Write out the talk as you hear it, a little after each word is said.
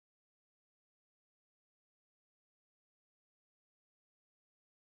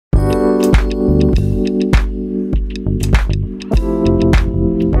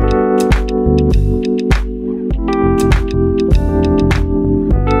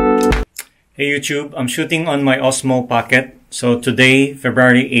Hey YouTube, I'm shooting on my Osmo Pocket. So today,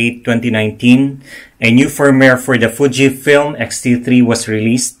 February 8, 2019, a new firmware for the Fujifilm XT3 was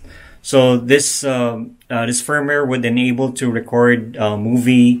released. So this firmware would enable to record a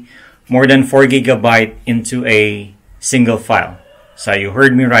movie more than 4 GB into a single file. So you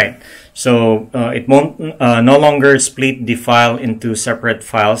heard me right. So it won't no longer split the file into separate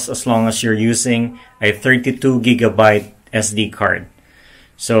files as long as you're using a 32 GB SD card.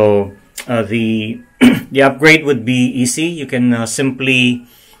 So the upgrade would be easy. You can simply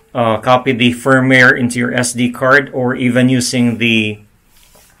copy the firmware into your SD card, or even using the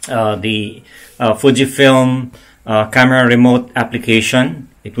Fujifilm camera remote application.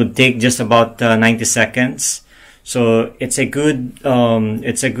 It would take just about 90 seconds. So it's a good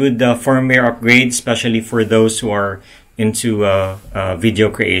firmware upgrade, especially for those who are into video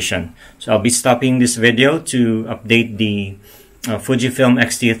creation. So I'll be stopping this video to update the Fujifilm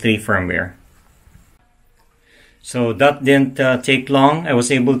XT3 firmware. So that didn't take long. I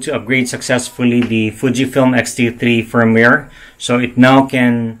was able to upgrade successfully the Fujifilm XT3 firmware. So it now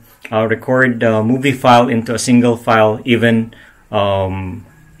can record the movie file into a single file, even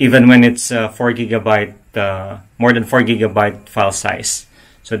when it's 4 GB, more than 4 GB file size.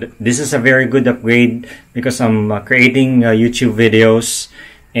 So this is a very good upgrade because I'm creating YouTube videos,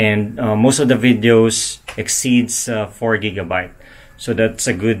 and most of the videos exceeds 4 GB. So that's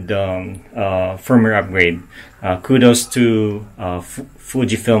a good firmware upgrade. Kudos to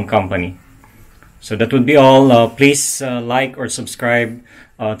Fujifilm company. So that would be all. Please like or subscribe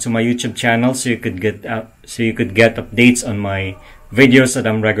to my YouTube channel so you could get updates on my videos that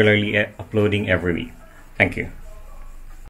I'm regularly uploading every week. Thank you.